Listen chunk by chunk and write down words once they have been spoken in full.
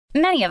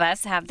Many of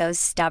us have those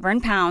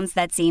stubborn pounds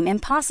that seem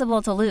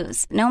impossible to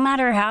lose, no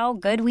matter how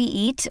good we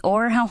eat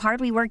or how hard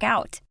we work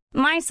out.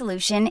 My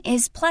solution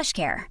is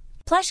PlushCare.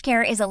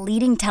 PlushCare is a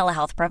leading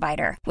telehealth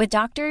provider with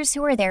doctors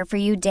who are there for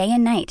you day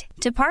and night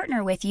to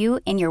partner with you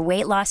in your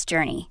weight loss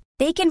journey.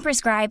 They can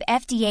prescribe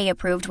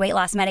FDA-approved weight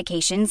loss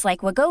medications like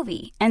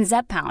Wegovy and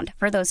Zepbound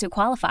for those who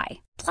qualify.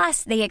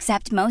 Plus, they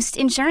accept most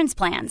insurance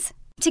plans.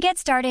 To get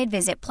started,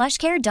 visit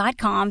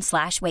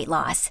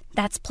plushcare.com/weightloss.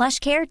 That's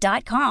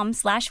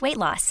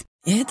plushcare.com/weightloss.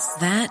 It's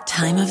that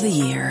time of the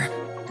year.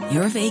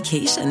 Your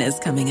vacation is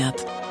coming up.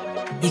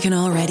 You can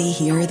already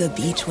hear the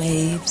beach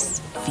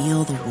waves,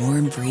 feel the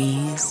warm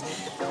breeze,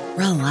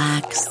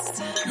 relax,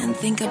 and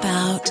think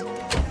about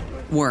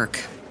work.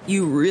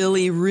 You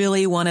really,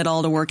 really want it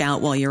all to work out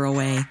while you're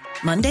away.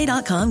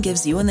 Monday.com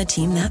gives you and the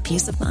team that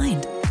peace of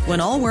mind. When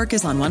all work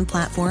is on one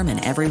platform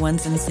and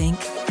everyone's in sync,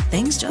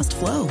 things just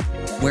flow.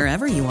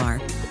 Wherever you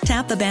are,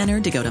 tap the banner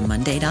to go to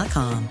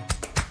Monday.com.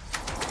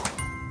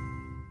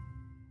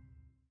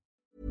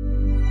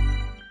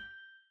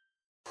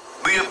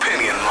 The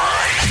Opinion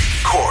Line.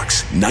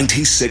 Cork's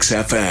 96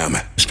 FM.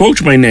 I spoke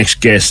to my next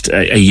guest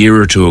a year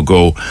or two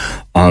ago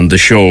on the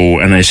show,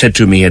 and I said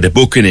to him he had a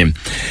book in him.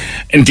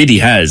 Indeed he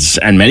has,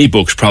 and many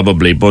books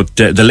probably, but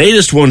the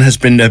latest one has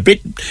been a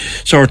bit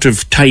sort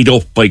of tied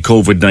up by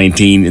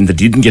COVID-19 in that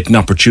he didn't get an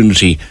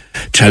opportunity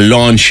to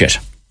launch it.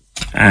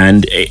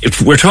 And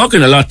we're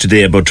talking a lot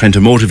today about trying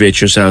to motivate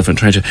yourself and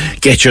trying to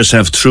get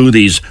yourself through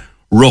these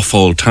rough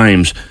old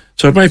times.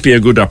 So it might be a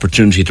good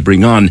opportunity to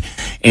bring on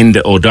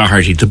Enda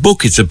O'Doherty. The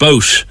book is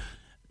about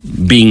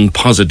being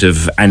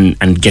positive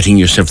and getting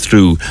yourself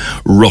through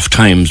rough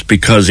times,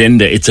 because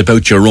Enda, it's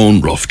about your own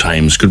rough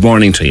times. Good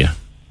morning to you.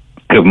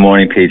 Good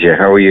morning, PJ.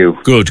 How are you?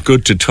 Good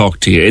to talk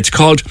to you. It's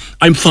called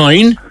I'm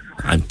Fine.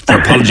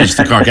 Apologies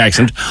for the Cork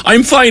accent.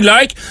 I'm fine,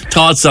 like.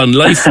 Thoughts on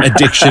life,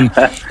 addiction,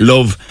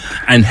 love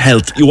and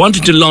health. You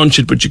wanted to launch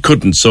it, but you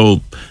couldn't,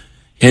 so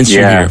hence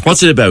you're here.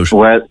 What's it about?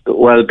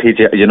 Well,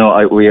 PJ,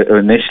 we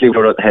initially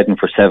were heading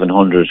for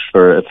 700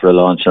 for a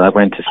launch, and I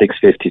went to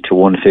 650 to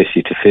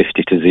 150 to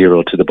 50 to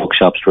 0 to the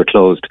bookshops were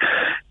closed.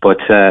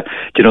 But,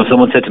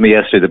 someone said to me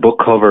yesterday, the book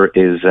cover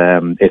is,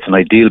 it's an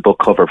ideal book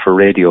cover for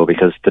radio,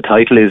 because the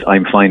title is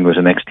I'm Fine with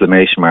an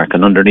exclamation mark,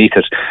 and underneath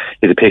it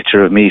is a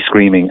picture of me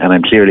screaming, and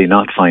I'm clearly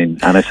not fine.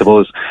 And I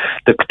suppose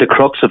the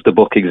crux of the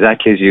book,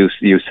 exactly as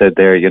you said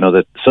there,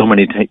 that so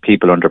many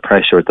people are under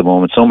pressure at the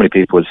moment. So many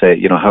people will say,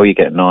 how are you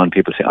getting on?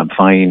 People say, I'm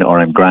fine, or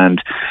I'm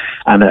grand.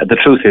 And the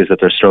truth is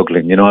that they're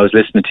struggling. I was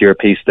listening to your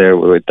piece there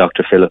with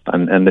Dr. Philip,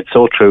 and it's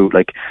so true.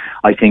 Like,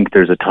 I think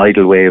there's a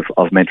tidal wave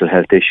of mental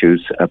health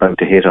issues about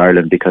to hit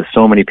Ireland, because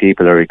so many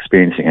people are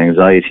experiencing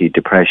anxiety,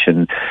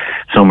 depression.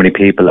 So many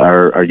people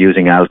are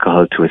using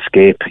alcohol to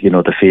escape,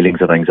 the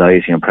feelings of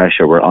anxiety and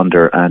pressure we're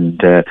under.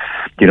 And, I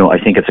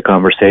think it's a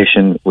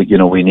conversation,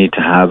 we need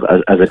to have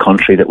as a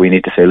country, that we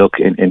need to say, look,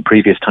 in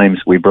previous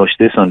times we brushed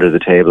this under the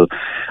table,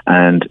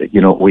 and,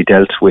 we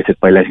dealt with it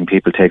by letting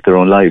people take their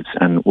own lives.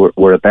 And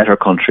we're a better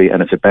country,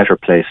 and it's a better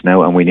place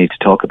now, and we need to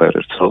talk about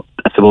it. So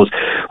I suppose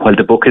while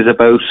the book is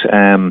about,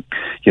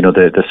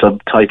 the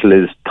subtitle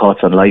is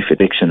Thoughts on Life,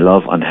 Addiction,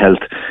 Love and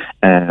Health,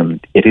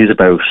 it is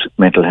about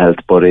mental health,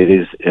 but it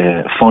is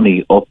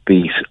funny,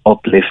 upbeat,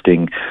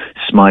 uplifting,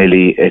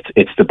 smiley.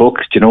 It's the book.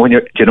 Do you know when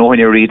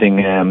you're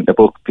reading a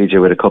book,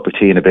 PJ, with a cup of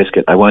tea and a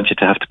biscuit, I want you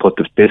to have to put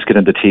the biscuit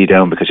and the tea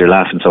down, because you're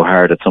laughing so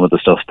hard at some of the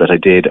stuff that I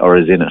did or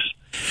is in it.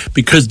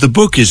 Because the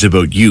book is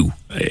about you.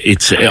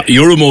 It's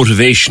you're a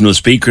motivational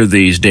speaker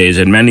these days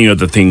and many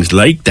other things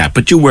like that,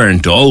 but you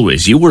weren't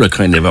always. You were a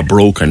kind of a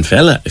broken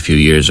fella a few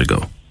years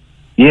ago.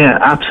 Yeah,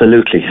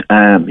 absolutely.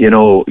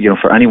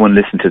 For anyone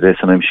listening to this,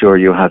 and I'm sure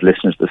you have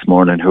listeners this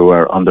morning who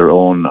are on their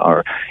own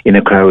or in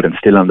a crowd and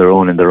still on their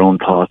own in their own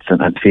thoughts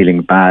and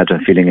feeling bad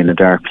and feeling in a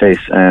dark place.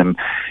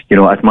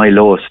 At my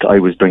lowest, I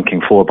was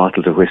drinking 4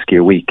 bottles of whiskey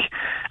a week.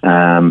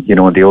 I'm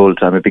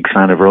a big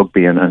fan of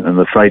rugby, and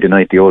the Friday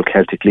night, the old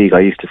Celtic League, I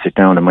used to sit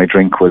down and my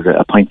drink was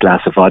a pint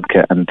glass of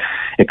vodka, and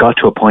it got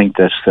to a point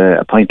that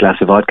a pint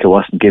glass of vodka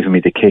wasn't giving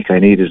me the kick I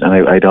needed, and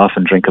I'd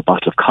often drink a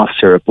bottle of cough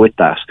syrup with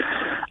that.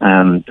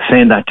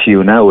 Saying that to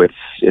you now, it's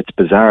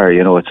bizarre,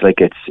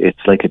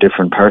 it's like a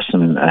different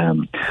person.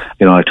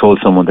 I told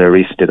someone there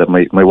recently that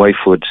my wife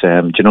would,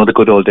 do you know the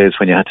good old days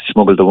when you had to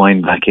smuggle the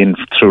wine back in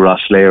through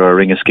Rosslare or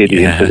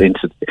Ringaskiddy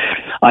into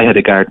I had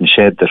a garden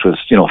shed that was,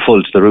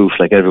 full to the roof,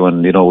 like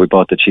everyone, we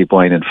bought the cheap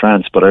wine in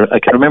France, but I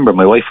can remember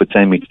my wife would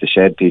send me to the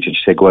shed, Peach, and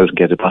she'd say, go out and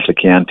get a bottle of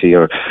Chianti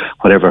or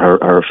whatever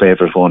her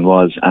favourite one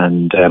was,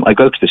 and I'd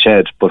go out to the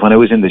shed, but when I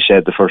was in the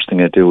shed, the first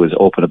thing I'd do was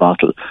open a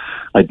bottle.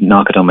 I'd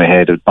knock it on my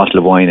head, a bottle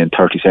of wine in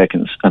 30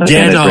 seconds, and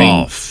Dead I'd bring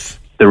off.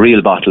 The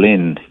real bottle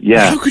in.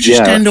 Yeah. How could you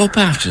stand up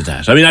after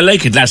that? I mean, I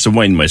like a glass of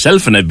wine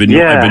myself, and I've been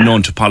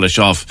known to polish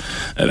off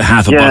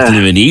half a bottle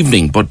in an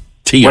evening, but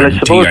to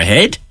your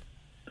head?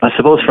 I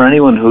suppose for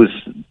anyone who's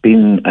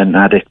been an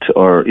addict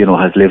or,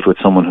 has lived with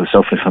someone who's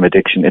suffering from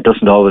addiction, it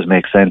doesn't always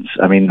make sense.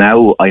 I mean,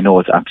 now I know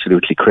it's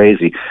absolutely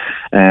crazy.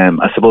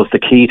 I suppose the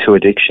key to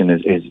addiction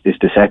is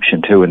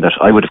deception too, in that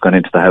I would have gone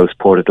into the house,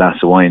 poured a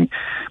glass of wine.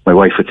 My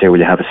wife would say, will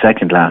you have a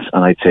second glass?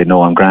 And I'd say,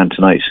 no, I'm grand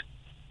tonight.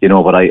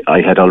 But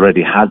I had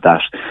already had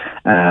that.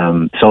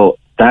 So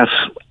that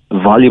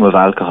volume of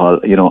alcohol,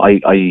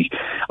 I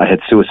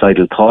had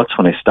suicidal thoughts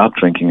when I stopped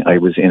drinking. I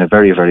was in a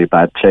very, very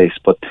bad place.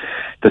 But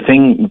the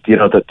thing,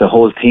 that the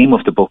whole theme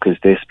of the book is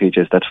this, PJ,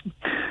 is that,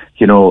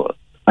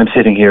 I'm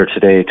sitting here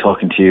today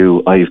talking to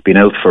you. I've been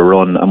out for a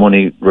run. I'm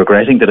only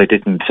regretting that I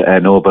didn't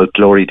know about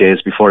Glory Days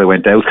before I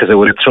went out, because I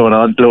would have thrown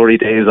on Glory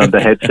Days on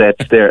the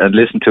headsets there and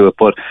listened to it.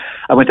 But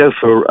I went out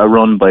for a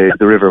run by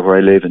the river where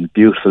I live, in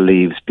beautiful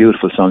leaves,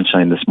 beautiful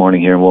sunshine this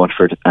morning here in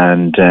Waterford.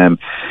 And,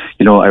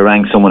 I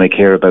rang someone I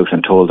care about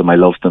and told them I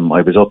loved them.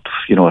 I was up,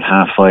 at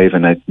 5:30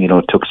 and I,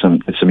 took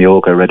some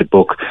yoga, I read a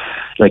book.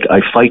 Like,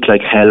 I fight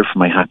like hell for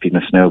my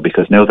happiness now,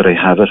 because now that I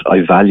have it,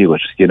 I value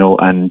it,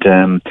 and...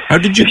 How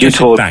did you get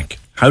it back?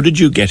 How did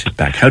you get it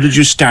back? How did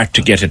you start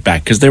to get it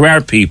back? Because there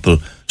are people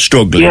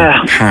struggling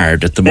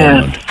hard at the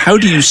moment. How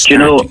do you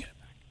start?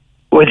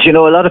 Well,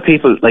 a lot of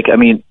people,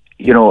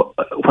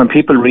 when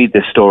people read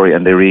this story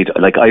and they read,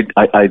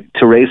 I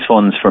to raise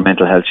funds for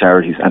mental health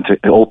charities and to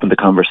open the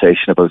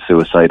conversation about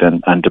suicide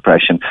and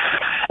depression,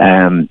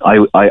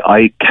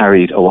 I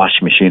carried a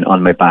washing machine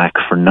on my back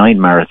for 9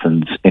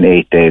 marathons in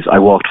 8 days. I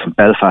walked from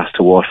Belfast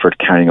to Waterford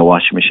carrying a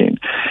washing machine,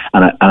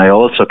 and I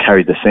also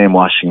carried the same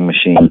washing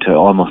machine to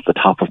almost the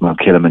top of Mount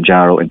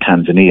Kilimanjaro in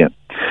Tanzania.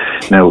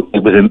 Now,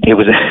 it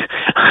was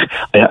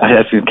I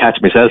have to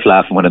catch myself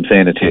laughing when I'm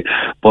saying it to you,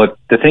 but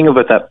the thing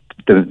about that,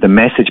 the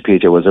message,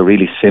 PJ, was a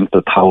really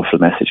simple, powerful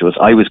message. It was,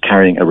 I was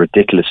carrying a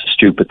ridiculous,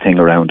 stupid thing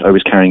around. I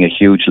was carrying a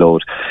huge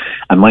load.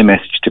 And my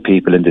message to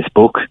people in this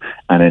book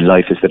and in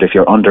life is that if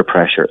you're under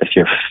pressure, if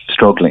you're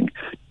struggling,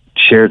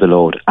 share the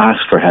load,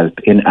 ask for help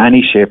in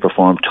any shape or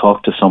form,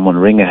 talk to someone,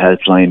 ring a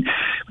helpline,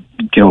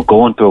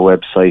 go onto a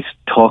website,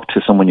 talk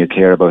to someone you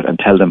care about and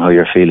tell them how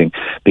you're feeling,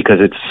 because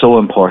it's so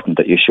important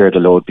that you share the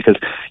load. Because,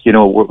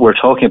 we're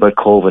talking about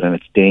COVID and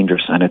it's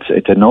dangerous and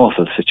it's an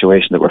awful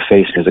situation that we're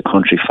facing as a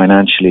country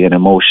financially and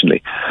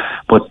emotionally.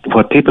 But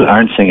what people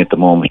aren't saying at the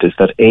moment is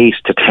that 8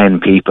 to 10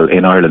 people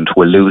in Ireland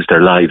will lose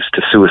their lives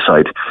to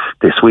suicide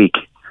this week.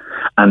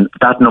 And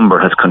that number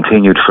has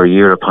continued for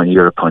year upon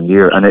year upon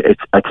year. And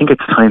I think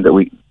it's time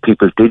that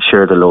people did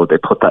share the load. They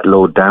put that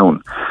load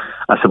down.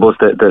 I suppose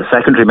the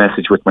secondary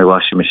message with my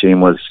washing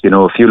machine was,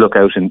 if you look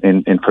out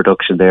in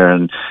production there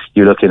and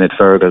you look in at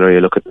Fergal or you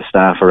look at the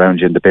staff around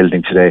you in the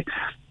building today,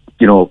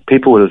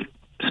 people will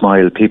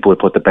smile, people will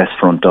put the best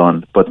front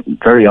on, but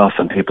very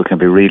often people can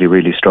be really,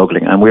 really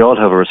struggling. And we all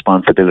have a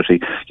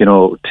responsibility,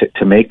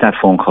 to make that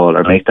phone call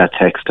or make that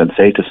text and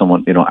say to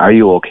someone, are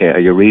you okay? Are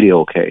you really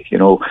okay?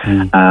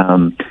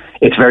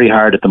 It's very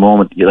hard at the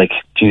moment. You're like,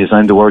 Jesus,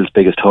 I'm the world's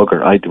biggest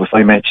hugger. If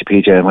I met you,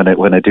 PJ, and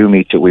when I do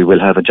meet you, we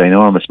will have a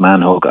ginormous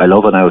man hug. I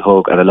love an out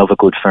hug and I love a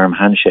good firm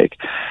handshake.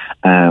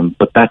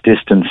 But that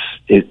distance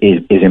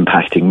is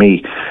impacting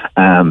me.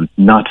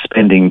 Not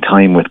spending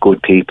time with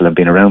good people and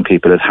being around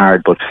people is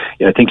hard, but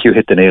I think you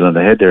hit the nail on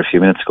the head there a few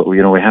minutes ago.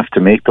 We have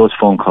to make those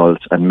phone calls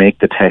and make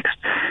the text.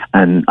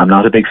 And I'm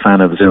not a big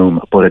fan of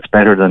Zoom, but it's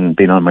better than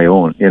being on my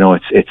own.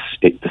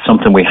 It's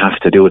something we have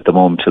to do at the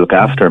moment to look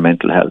after our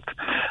mental health.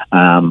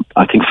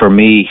 I think for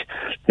me,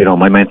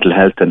 my mental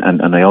health,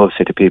 and I always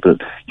say to people,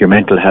 your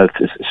mental health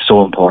is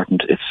so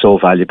important. It's so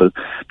valuable.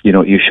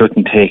 You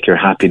shouldn't take your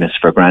happiness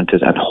for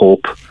granted and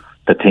hope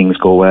that things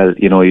go well.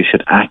 You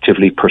should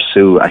actively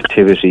pursue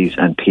activities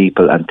and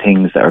people and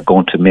things that are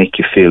going to make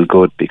you feel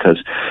good,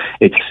 because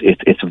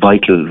it's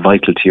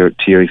vital to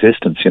your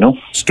existence.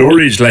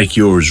 Stories like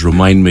yours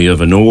remind me of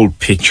an old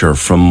picture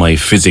from my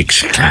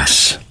physics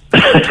class.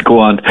 Go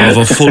on. Of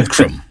a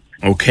fulcrum.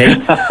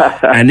 Okay,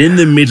 and in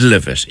the middle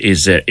of it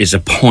is a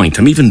point.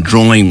 I'm even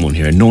drawing one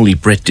here. Nolly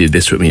Brett did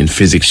this with me in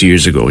physics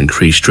years ago in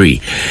Crease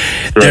Tree.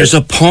 Right. There's a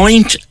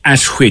point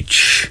at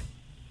which,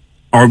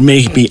 or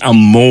maybe a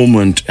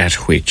moment at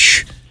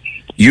which,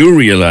 you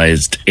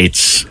realised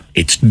it's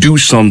do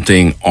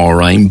something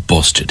or I'm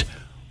busted.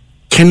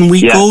 Can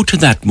we go to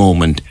that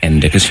moment,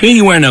 Enda? Because here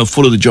you are now,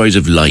 full of the joys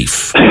of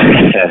life,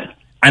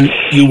 and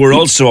you were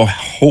also a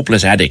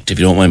hopeless addict, if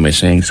you don't mind my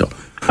saying so.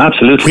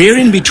 Absolutely. Where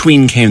in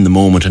between came the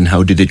moment and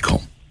how did it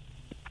come?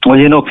 Well,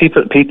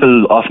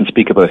 people often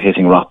speak about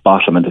hitting rock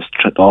bottom and this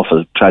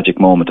awful, tragic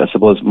moment. I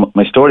suppose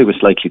my story was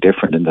slightly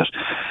different in that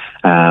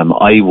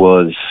I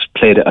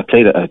played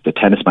a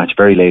tennis match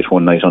very late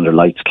one night under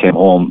lights, came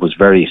home, was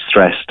very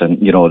stressed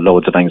and,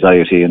 loads of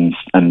anxiety and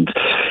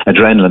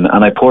adrenaline.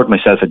 And I poured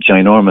myself a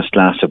ginormous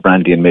glass of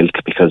brandy and milk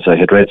because I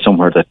had read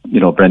somewhere that,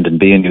 Brendan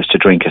Behan used to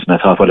drink it. And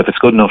I thought, well, if it's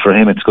good enough for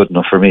him, it's good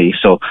enough for me.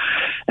 So,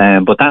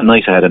 but that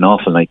night I had an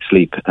awful night's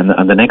sleep. And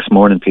the next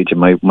morning,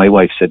 PJ, my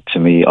wife said to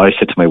me, I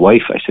said to my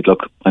wife, I said,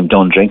 look, I'm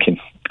done drinking.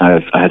 I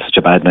had such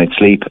a bad night's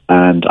sleep,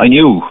 and I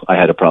knew I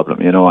had a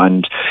problem,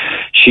 and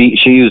she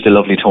used a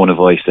lovely tone of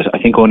voice that I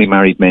think only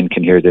married men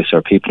can hear this,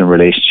 or people in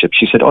relationships.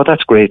 She said, oh,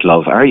 that's great,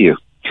 love, are you?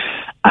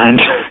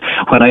 And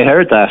when I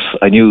heard that,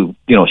 I knew,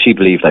 she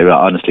believed I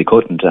honestly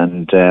couldn't.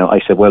 And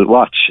I said, well,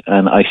 watch.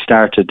 And I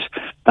started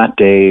that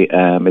day,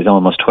 it's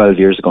almost 12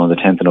 years ago, on the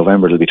 10th of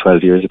November, it'll be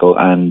 12 years ago.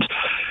 And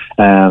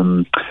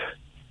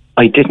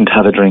I didn't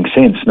have a drink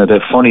since. Now,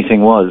 the funny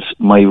thing was,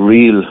 my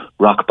real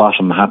rock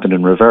bottom happened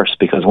in reverse,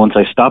 because once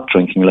I stopped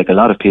drinking, like a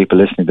lot of people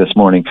listening this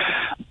morning,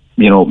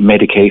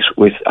 medicate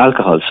with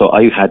alcohol. So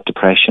I had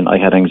depression, I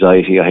had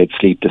anxiety, I had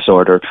sleep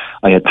disorder,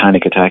 I had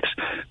panic attacks,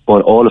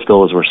 but all of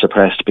those were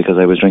suppressed because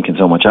I was drinking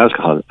so much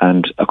alcohol.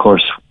 And of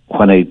course,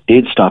 when I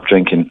did stop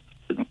drinking,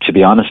 to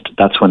be honest,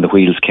 that's when the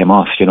wheels came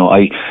off.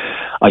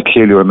 I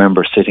clearly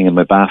remember sitting in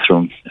my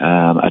bathroom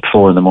at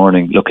 4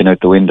 a.m, looking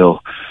out the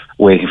window,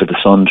 waiting for the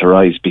sun to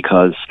rise,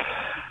 because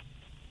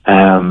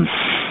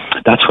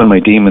that's when my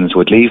demons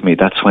would leave me.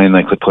 That's when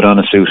I could put on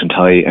a suit and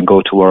tie and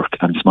go to work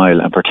and smile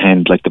and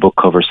pretend like the book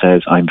cover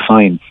says I'm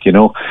fine.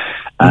 When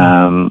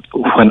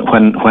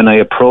I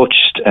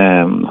approached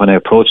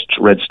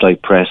Red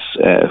Stripe Press,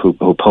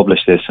 who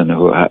published this and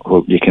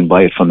who you can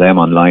buy it from them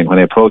online. When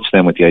I approached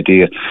them with the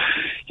idea,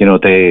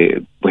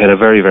 we had a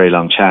very, very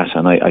long chat,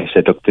 and I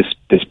said, look,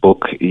 this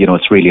book,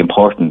 it's really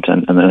important,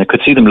 and I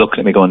could see them looking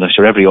at me going,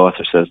 sure, every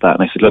author says that.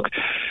 And I said, look,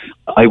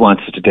 I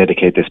wanted to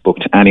dedicate this book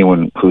to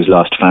anyone who's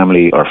lost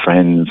family or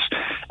friends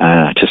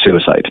to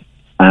suicide.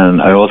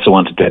 And I also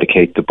want to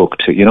dedicate the book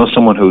to,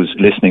 someone who's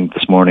listening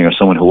this morning, or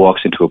someone who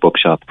walks into a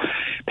bookshop,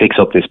 picks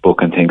up this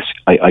book and thinks,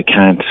 I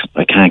can't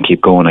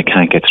keep going, I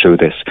can't get through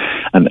this.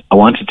 And I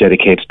want to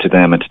dedicate it to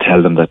them and to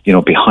tell them that,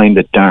 behind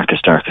the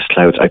darkest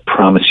clouds, I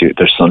promise you,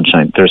 there's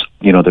sunshine. There's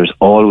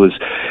always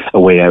a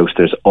way out.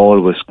 There's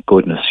always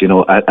goodness.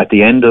 At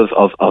the end of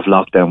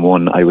lockdown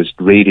 1, I was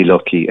really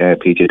lucky,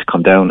 PJ, to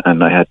come down,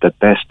 and I had the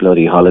best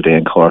bloody holiday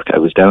in Cork. I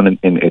was down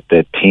in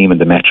the team in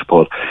the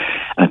Metropole,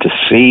 and to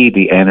see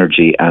the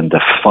energy and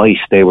the fight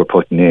they were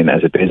putting in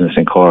as a business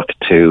in Cork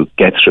to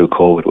get through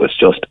COVID was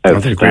just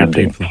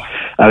outstanding.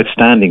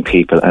 Outstanding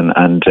people, and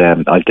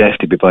I'll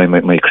definitely be buying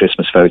my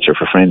Christmas voucher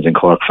for friends in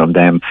Cork from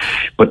them.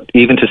 But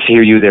even to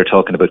hear you there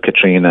talking about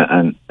Katrina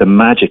and the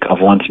magic of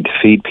wanting to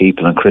feed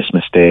people on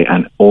Christmas Day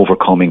and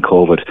overcoming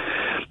COVID,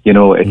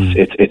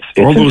 it's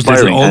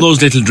inspiring. All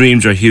those little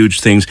dreams are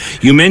huge things.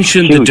 You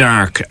mentioned the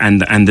dark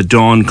and the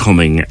dawn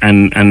coming,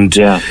 and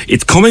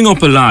it's coming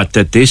up a lot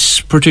that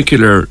this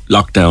particular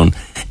lockdown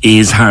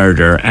is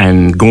harder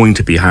and going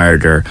to be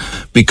harder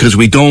because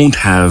we don't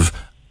have,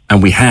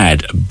 and we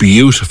had a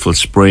beautiful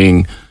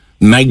spring,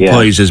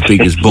 magpies as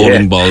big as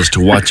bowling balls to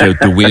watch out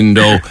the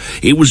window.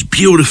 It was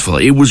beautiful.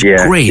 It was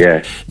great.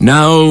 Yeah.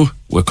 Now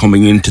we're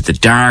coming into the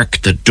dark,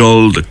 the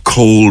dull, the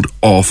cold,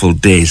 awful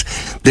days.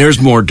 There's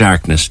more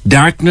darkness.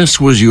 Darkness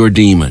was your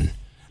demon.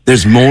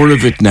 There's more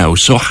of it now.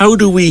 So how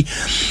do we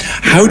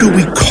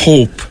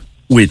cope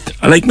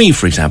with, like me,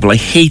 for example, I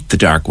hate the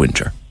dark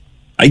winter.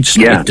 I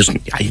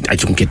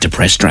don't get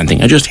depressed or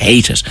anything. I just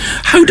hate it.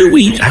 How do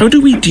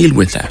we deal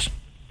with that?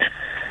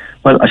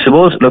 Well, I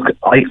suppose, look,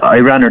 I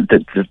ran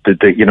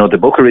the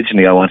book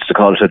originally. I wanted to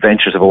call it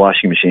Adventures of a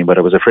Washing Machine, but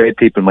I was afraid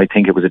people might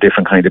think it was a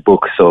different kind of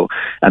book. So,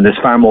 and there's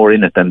far more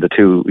in it than the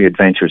two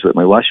adventures with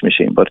my washing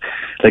machine. But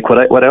like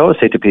what I always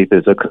say to people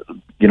is, look,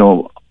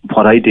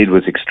 what I did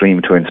was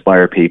extreme to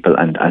inspire people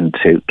and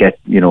to get,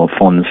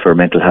 funds for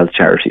mental health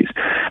charities.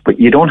 But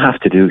you don't have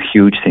to do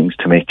huge things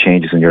to make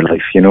changes in your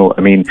life.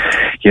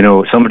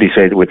 Somebody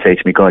would say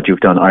to me, God, you've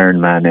done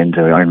Ironman into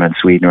Ironman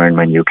Sweden or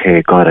Ironman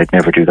UK. God, I'd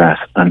never do that.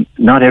 And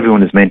not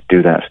everyone is meant to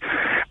do that.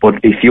 But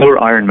if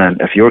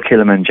your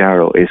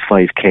Kilimanjaro is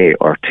 5K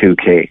or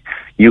 2K,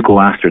 you go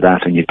after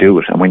that and you do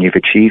it. And when you've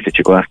achieved it,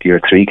 you go after your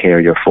 3K or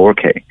your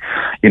 4K.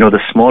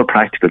 The small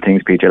practical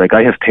things, Peter, like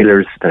I have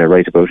pillars that I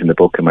write about in the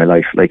book in my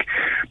life. Like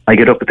I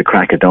get up at the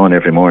crack of dawn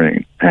every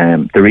morning.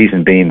 The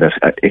reason being that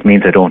it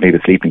means I don't need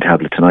a sleeping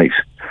tablet tonight.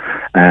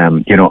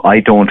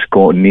 I don't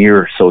go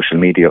near social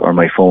media or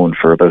my phone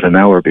for about an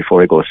hour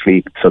before I go to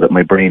sleep so that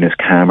my brain is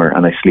calmer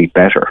and I sleep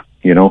better.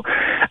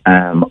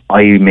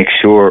 I make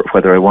sure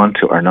whether I want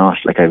to or not,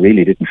 like I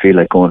really didn't feel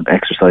like going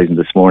exercising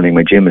this morning.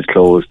 My gym is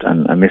closed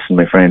and I'm missing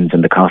my friends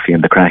and the coffee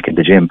and the crack in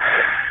the gym.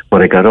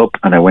 But I got up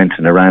and I went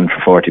and I ran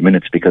for 40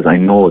 minutes because I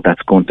know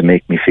that's going to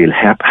make me feel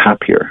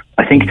happier.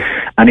 I think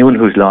anyone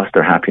who's lost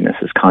their happiness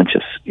is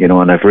conscious,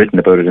 and I've written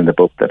about it in the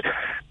book that,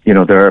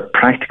 there are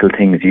practical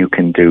things you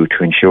can do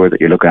to ensure that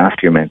you look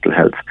after your mental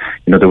health.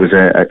 There was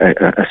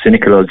a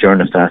cynical old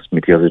journalist asked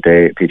me the other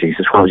day, PJ, he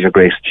says, what was your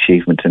greatest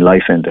achievement in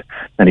life? And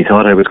he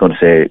thought I was going to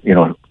say,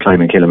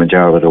 climbing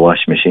Kilimanjaro with a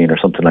washing machine or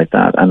something like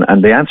that.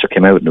 And the answer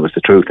came out and it was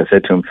the truth. I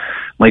said to him,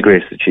 my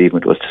greatest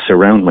achievement was to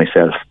surround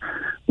myself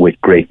with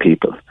great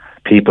people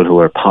who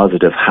are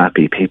positive,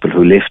 happy, people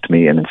who lift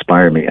me and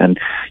inspire me. And,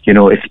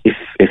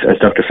 if as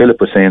Dr.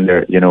 Philip was saying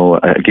there,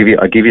 I'll give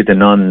you the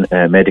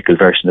non-medical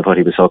version of what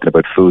he was talking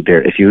about food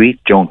there. If you eat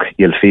junk,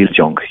 you'll feel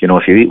junk.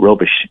 If you eat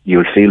rubbish,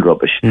 you'll feel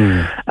rubbish.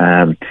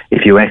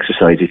 If you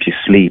exercise, if you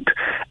sleep,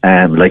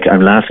 like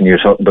I'm laughing, you're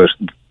talking about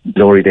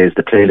Glory Days,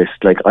 the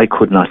playlist, like I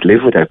could not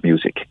live without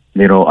music.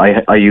 You know,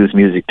 I use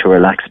music to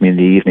relax me in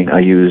the evening. I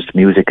used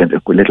music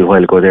a little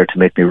while ago there to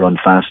make me run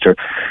faster.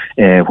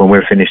 When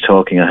we're finished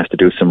talking, I have to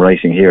do some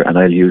writing here, and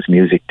I'll use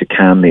music to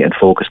calm me and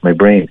focus my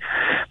brain.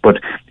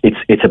 But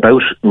it's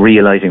about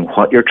realizing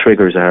what your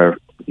triggers are,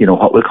 you know,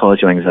 what will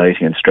cause you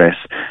anxiety and stress.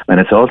 And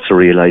it's also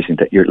realizing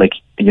that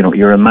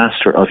you're a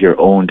master of your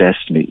own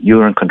destiny.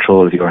 You're in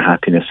control of your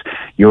happiness.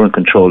 You're in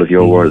control of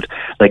your world.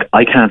 Like,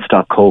 I can't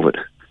stop COVID.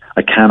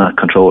 I cannot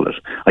control it.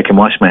 I can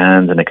wash my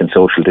hands and I can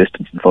social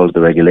distance and follow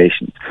the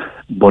regulations,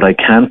 but I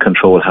can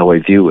control how I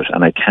view it,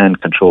 and I can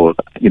control,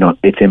 you know,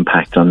 its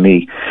impact on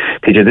me.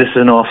 PJ, this is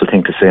an awful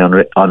thing to say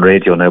on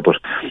radio now, but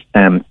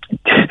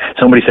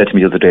somebody said to me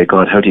the other day,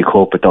 God, how do you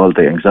cope with all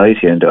the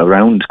anxiety and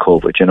around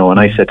COVID, you know? And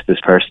I said to this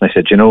person, I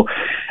said, you know,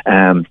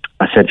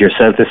 I said,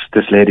 yourself,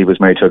 this lady was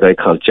married to a guy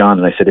called John,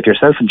 and I said, if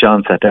yourself and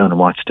John sat down and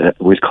watched,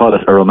 we'd call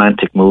it a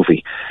romantic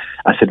movie.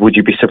 I said, would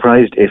you be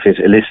surprised if it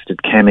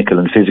elicited chemical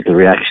and physical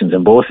reactions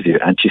in both of you?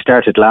 And she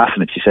started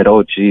laughing, and she said,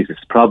 oh, Jesus,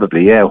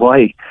 probably, yeah,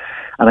 why?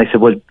 And I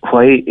said, well,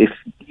 why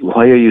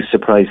are you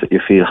surprised that you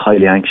feel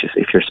highly anxious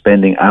if you're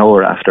spending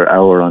hour after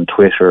hour on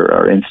Twitter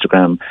or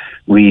Instagram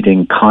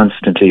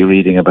constantly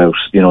reading about,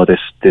 you know,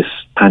 this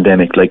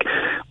pandemic? Like,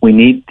 we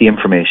need the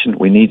information,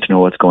 we need to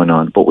know what's going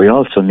on, but we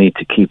also need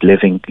to keep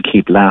living,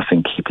 keep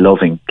laughing, keep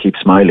loving, keep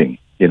smiling,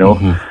 you know?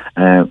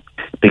 Mm-hmm.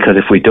 Because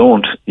if we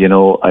don't, you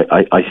know,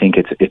 I think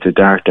it's a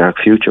dark, dark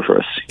future for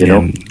us, you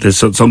know. There's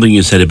something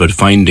you said about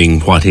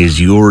finding what is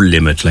your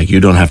limit. Like, you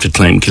don't have to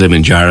climb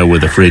Kilimanjaro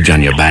with a fridge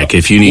on your back.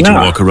 If you need to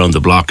walk around the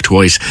block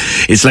twice,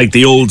 it's like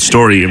the old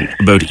story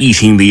about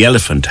eating the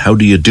elephant. How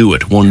do you do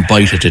it? One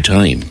bite at a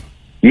time.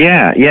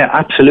 Yeah,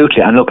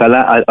 absolutely. And look, I'll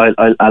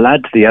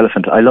add to the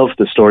elephant. I love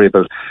the story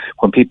about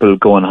when people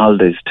go on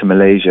holidays to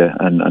Malaysia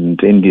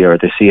and India, or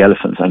they see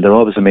elephants, and they're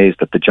always amazed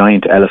that the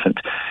giant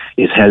elephant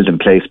is held in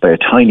place by a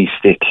tiny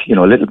stick, you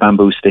know, a little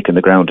bamboo stick in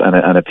the ground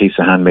and a piece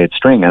of handmade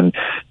string. And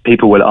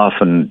people will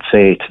often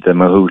say to the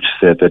mahout,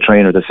 the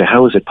trainer, they say,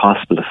 how is it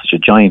possible that such a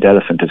giant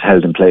elephant is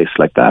held in place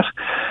like that?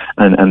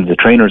 And the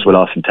trainers will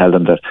often tell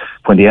them that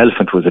when the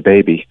elephant was a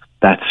baby,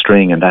 that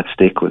string and that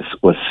stick was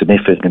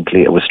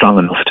strong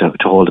enough to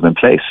hold him in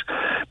place.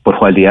 But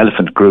while the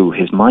elephant grew,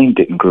 his mind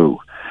didn't grow.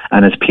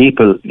 And as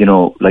people, you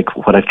know, like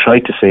what I've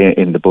tried to say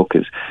in the book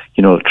is,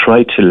 you know,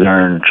 try to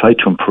learn, try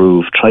to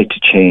improve, try to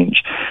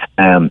change.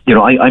 You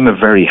know, I'm a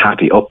very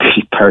happy,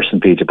 upbeat person,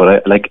 Peter,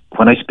 but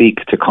when I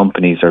speak to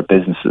companies or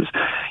businesses,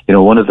 you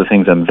know, one of the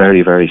things I'm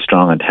very, very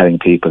strong on telling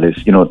people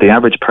is, you know, the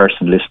average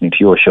person listening to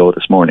your show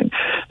this morning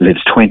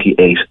lives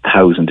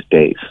 28,000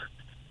 days.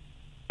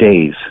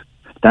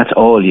 That's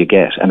all you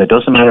get. And it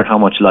doesn't matter how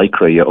much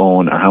lycra you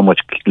own or how much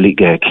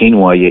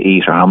quinoa you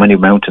eat or how many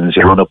mountains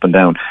you run up and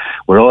down.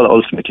 We're all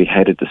ultimately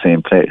headed the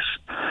same place.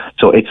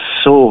 So it's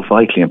so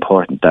vitally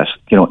important that,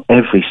 you know,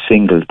 every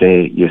single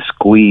day you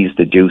squeeze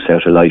the juice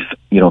out of life,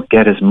 you know,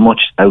 get as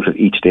much out of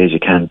each day as you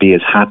can, be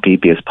as happy,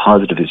 be as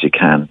positive as you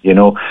can, you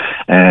know.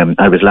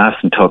 I was laughing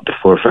and talked to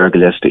poor Fergal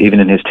yesterday.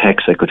 Even in his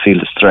text, I could feel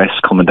the stress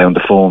coming down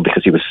the phone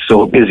because he was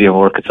so busy and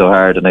working so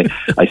hard. And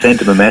I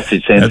sent him a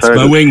message saying, that's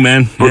my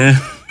wingman, yeah.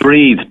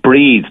 Breathe,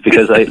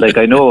 because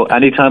I know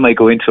anytime I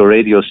go into a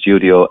radio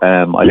studio,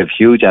 I have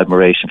huge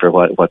admiration for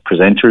what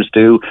presenters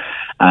do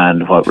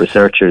and what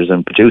researchers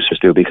and producers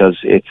do, because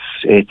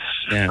it's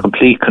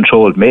complete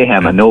controlled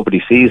mayhem and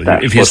nobody sees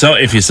that. If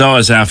you saw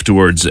us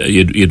afterwards,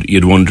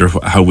 you'd wonder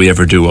how we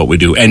ever do what we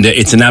do. And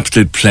it's an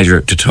absolute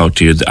pleasure to talk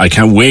to you. I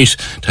can't wait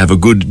to have a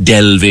good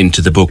delve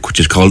into the book, which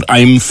is called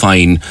I'm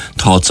Fine,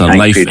 Thoughts on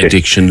Life,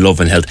 Addiction, Love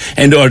and Health.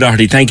 Enda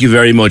O'Doherty, thank you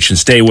very much and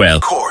stay well.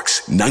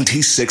 Cork's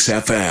 96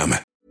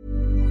 FM.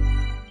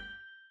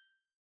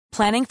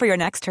 Planning for your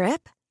next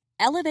trip?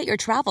 Elevate your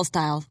travel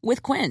style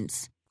with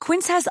Quince.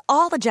 Quince has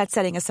all the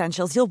jet-setting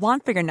essentials you'll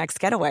want for your next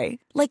getaway,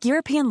 like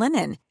European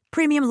linen,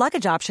 premium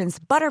luggage options,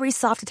 buttery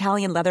soft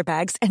Italian leather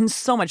bags, and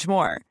so much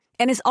more.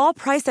 And is all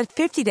priced at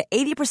 50 to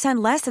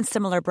 80% less than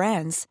similar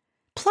brands.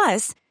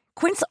 Plus,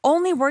 Quince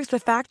only works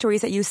with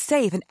factories that use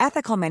safe and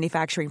ethical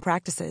manufacturing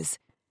practices.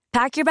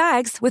 Pack your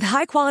bags with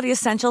high-quality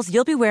essentials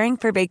you'll be wearing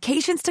for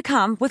vacations to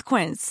come with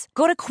Quince.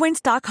 Go to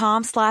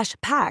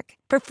quince.com/pack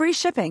for free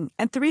shipping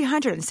and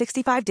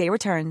 365-day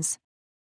returns.